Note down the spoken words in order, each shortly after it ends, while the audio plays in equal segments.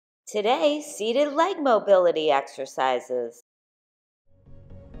Today, seated leg mobility exercises.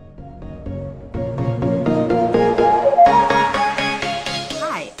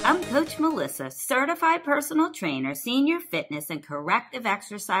 Hi, I'm Coach Melissa, certified personal trainer, senior fitness and corrective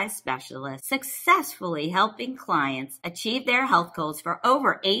exercise specialist, successfully helping clients achieve their health goals for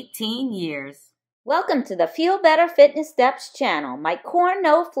over 18 years. Welcome to the Feel Better Fitness Steps channel. My core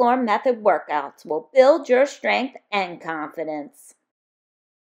no-floor method workouts will build your strength and confidence.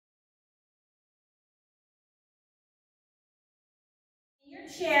 Your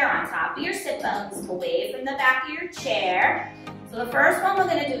chair on top of your sit bones away from the back of your chair. So the first one we're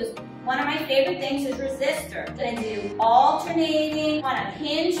going to do is one of my favorite things is resistor. We're going to do alternating. Want to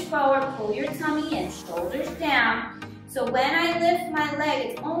hinge forward, pull your tummy in, shoulders down. So when I lift my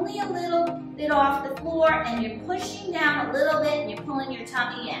leg, it's only a little bit off the floor and you're pushing down a little bit and you're pulling your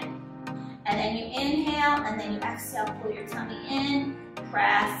tummy in. And then you inhale and then you exhale, pull your tummy in,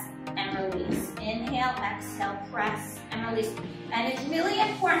 press and release. Inhale, exhale, press and release. And it's really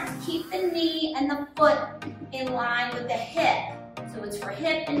important to keep the knee and the foot in line with the hip. So it's for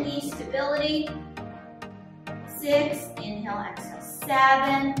hip and knee stability. 6, inhale, exhale,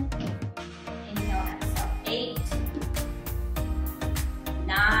 7, inhale, exhale, 8,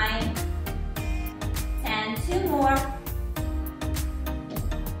 9, 10, 2 more,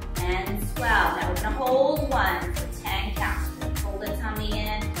 and 12. Now we're gonna hold 1 for 10 counts. Pull the tummy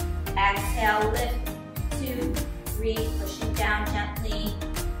in, exhale, lift, 2, 3, pushing down gently,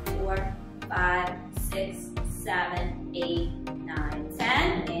 4, 5, 6, 7, 8, 9,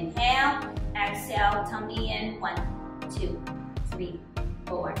 10. Inhale, exhale, tummy in, 1, 2, 3,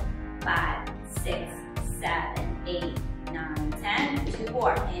 4, 5, 6, 7, 8, 9, 10. 2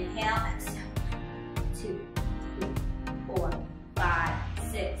 more. Inhale, exhale, 2, 3, 4, 5,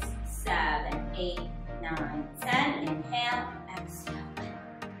 6, 7, 8, 9, 10. Inhale, exhale,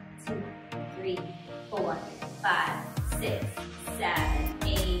 2, 3, 4, 5, 6, 7,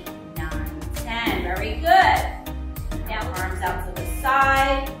 8, 9, 10. Very good. Now arms out to the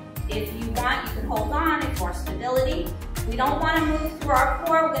side. If you want, you can hold on for stability. We don't want to move through our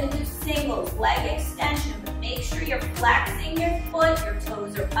core. We're going to do singles, leg extension. But make sure you're flexing your foot, your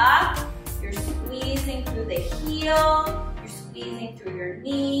toes are up. You're squeezing through the heel. You're squeezing through your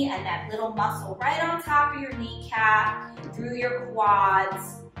knee and that little muscle right on top of your kneecap, through your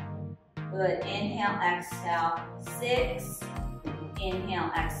quads. Good. Inhale, exhale, 6.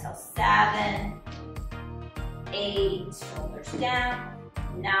 Inhale, exhale, 7, 8, shoulders down,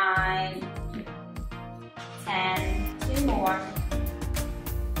 9, 10, 2 more.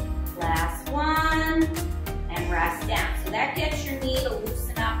 Last one, and rest down. So that gets your knee to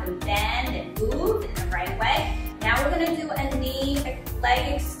loosen up and bend and move in the right way. Now we're gonna do a knee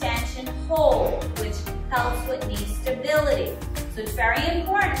leg extension hold, which helps with knee stability. So it's very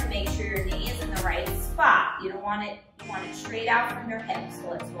important to make sure your knee is in the right spot. You don't want it, you want it straight out from your hips. So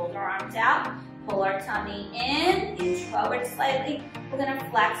let's hold our arms out, pull our tummy in, inch forward slightly. We're gonna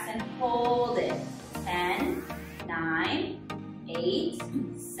flex and hold it. 10, 9, 8,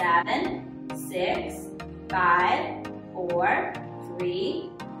 7, 6, 5, 4, 3,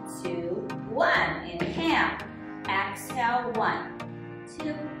 2, 1. Inhale, exhale, 1,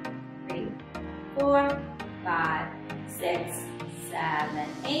 2, 3, 4, 5, 6, 7,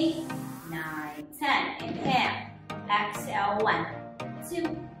 8, 9, 10. Inhale, exhale, 1,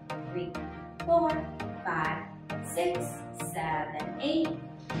 2, 3, 4, 5, 6, 7, 8,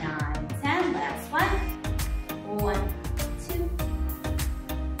 9, 10. Last one. 1, 2,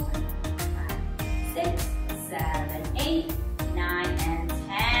 4, 5, 6, 7, 8, 9, and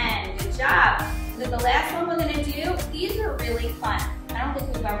 10. Good job. So the last one we're going to do, these are really fun. I don't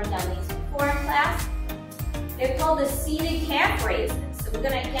think we've ever done these before in class. They're called the seated calf raises. So we're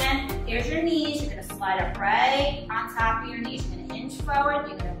going to, again, here's your knees. You're going to slide up right on top of your knees. You're going to hinge forward.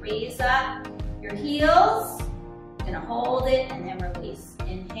 You're going to raise up your heels. You're going to hold it and then release.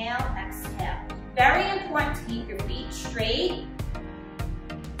 Inhale, exhale. Very important to keep your feet straight.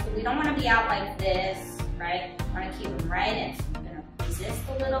 So we don't want to be out like this, right? We want to keep them right in. So I'm going to resist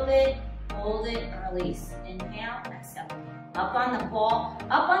a little bit, hold it, and release. Inhale, exhale. Up on the ball,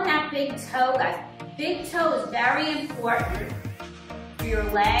 up on that big toe, guys. Big toe is very important for your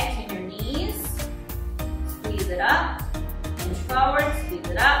legs and your knees. Squeeze it up, inch forward, squeeze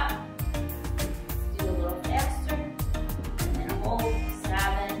it up. Do a little faster. And then hold,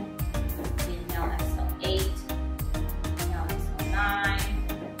 7. Inhale, exhale, 8. Inhale, exhale, 9.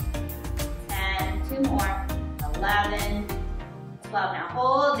 10, 2 more. 11, 12. Now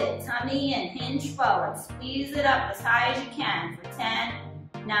hold it, tummy in, hinge forward. Squeeze it up as high as you can for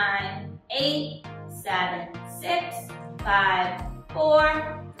 10, 9, 8, 7, 6, 5,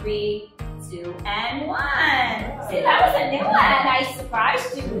 4, 3, 2, and 1. See, that was a new one. I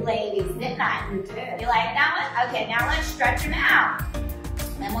surprised you ladies, didn't I? You did. You like that one? Okay, now let's stretch them out.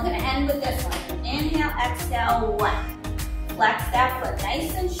 And we're gonna end with this one. Inhale, exhale, 1. Flex that foot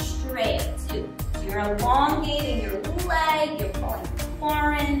nice and straight, 2. So you're elongating your leg, you're pulling the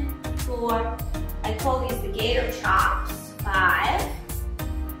core in, 4. I call these the gator chops, 5,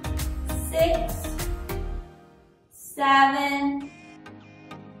 6, 7,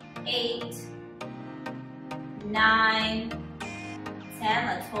 8, 9, 10.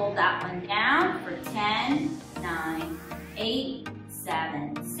 Let's hold that one down for 10, 9, 8,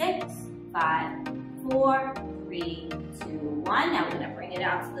 7, 6, 5, 4, 3, 2, 1. Now we're going to bring it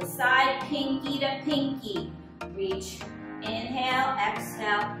out to the side, pinky to pinky. Reach, inhale,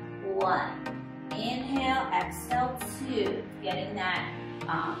 exhale, 1. Inhale, exhale, 2. Getting that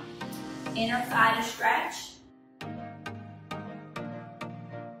inner thigh to stretch.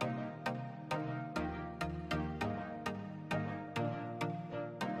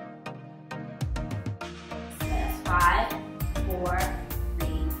 So that's 5, 4, 3,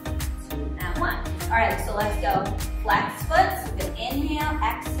 2, and 1. All right, so let's go flex foot. So we're going to inhale,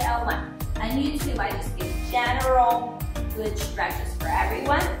 exhale, 1. On YouTube, I just give general good stretches for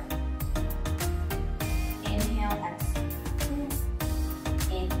everyone. Inhale, exhale, 2.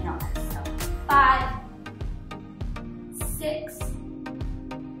 Inhale, exhale, 5, 6,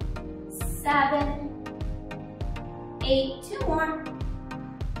 7, 8. 2 more.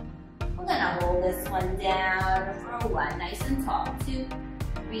 We're gonna hold this one down for 1, nice and tall. 2,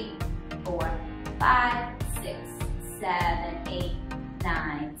 3, 4, 5, 6, 7, 8,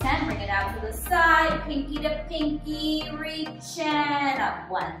 9, 10. Bring it out to the side, pinky to pinky, reach and up.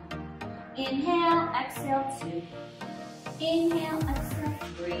 1. Inhale, exhale, 2. Inhale, exhale,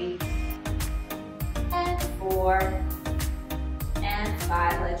 3. And 4. And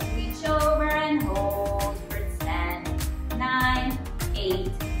 5. Let's reach over and hold for 10, 9,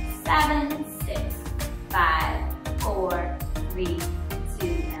 8, 7, 6, 5, 4, 3, 2,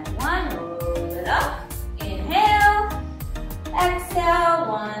 and 1. Roll it up. Inhale, exhale,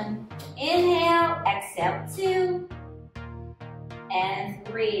 1. Inhale, exhale, 2. And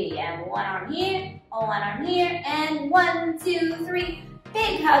 3. And 1 arm here, 1 arm here, and 1, 2, 3.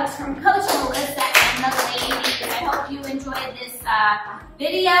 Big hugs from Coach Melissa and the ladies. I hope you enjoyed this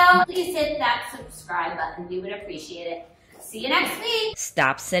video. Please hit that subscribe button. We would appreciate it. See you next week.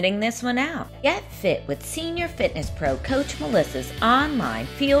 Stop sitting this one out. Get fit with Senior Fitness Pro Coach Melissa's online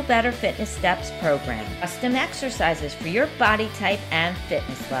Feel Better Fitness Steps program. Custom exercises for your body type and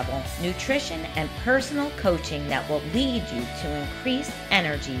fitness level. Nutrition and personal coaching that will lead you to increased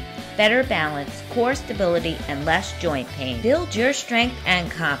energy, better balance, core stability, and less joint pain. Build your strength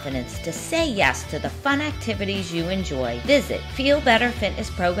and confidence to say yes to the fun activities you enjoy. Visit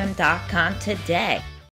feelbetterfitnessprogram.com today.